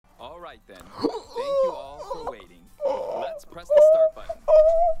Alright then. Thank you all for waiting. Let's press the start button.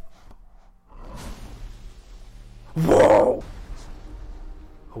 Whoa!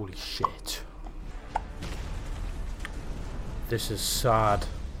 Holy shit. This is sad.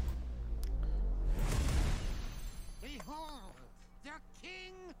 Behold, the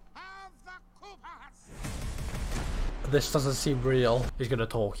king of the Koopas! This doesn't seem real. He's gonna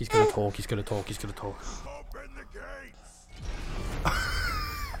talk, he's gonna talk, he's gonna talk, he's gonna talk. Open the gates!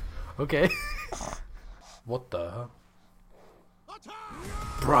 Okay. What the?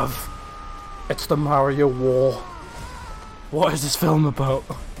 Bruv. It's the Mario War. What is this film about?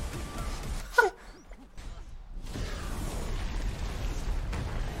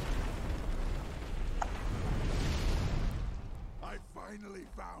 I finally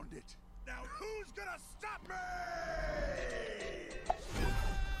found it. Now who's gonna stop me?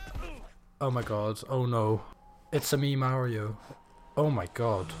 Oh my god, oh no. It's a me Mario. Oh my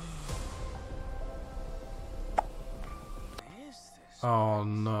god. Oh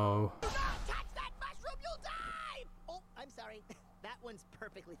no. Do not touch that mushroom, you'll die! Oh, I'm sorry. That one's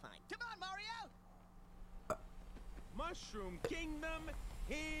perfectly fine. Come on, Mario! Mushroom Kingdom,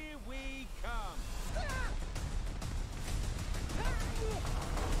 here we come!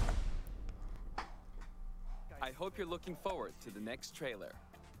 I hope you're looking forward to the next trailer.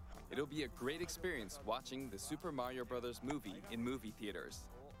 It'll be a great experience watching the Super Mario Bros. Movie in movie theaters.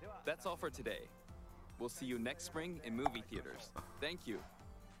 That's all for today. We'll see you next spring in movie theaters. Thank you.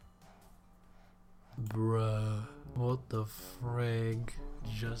 Bruh. What the frig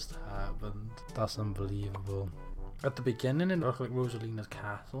just happened? That's unbelievable. At the beginning it looked like Rosalina's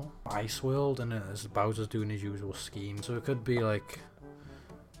castle. Ice World, and it is Bowser's doing his usual scheme. So it could be like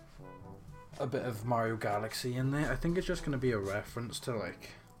a bit of Mario Galaxy in there. I think it's just going to be a reference to like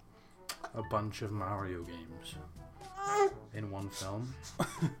a bunch of Mario games in one film.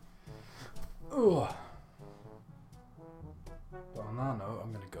 Ugh. But on that note,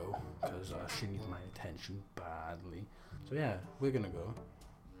 I'm gonna go because she needs my attention badly. So yeah, we're gonna go.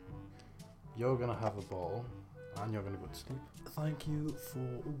 You're gonna have a ball, and you're gonna go to sleep. Thank you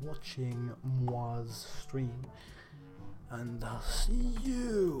for watching Moi's stream, and I'll see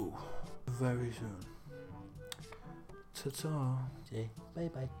you very soon. Ta-ta. Say bye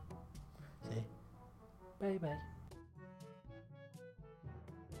bye. Say bye bye.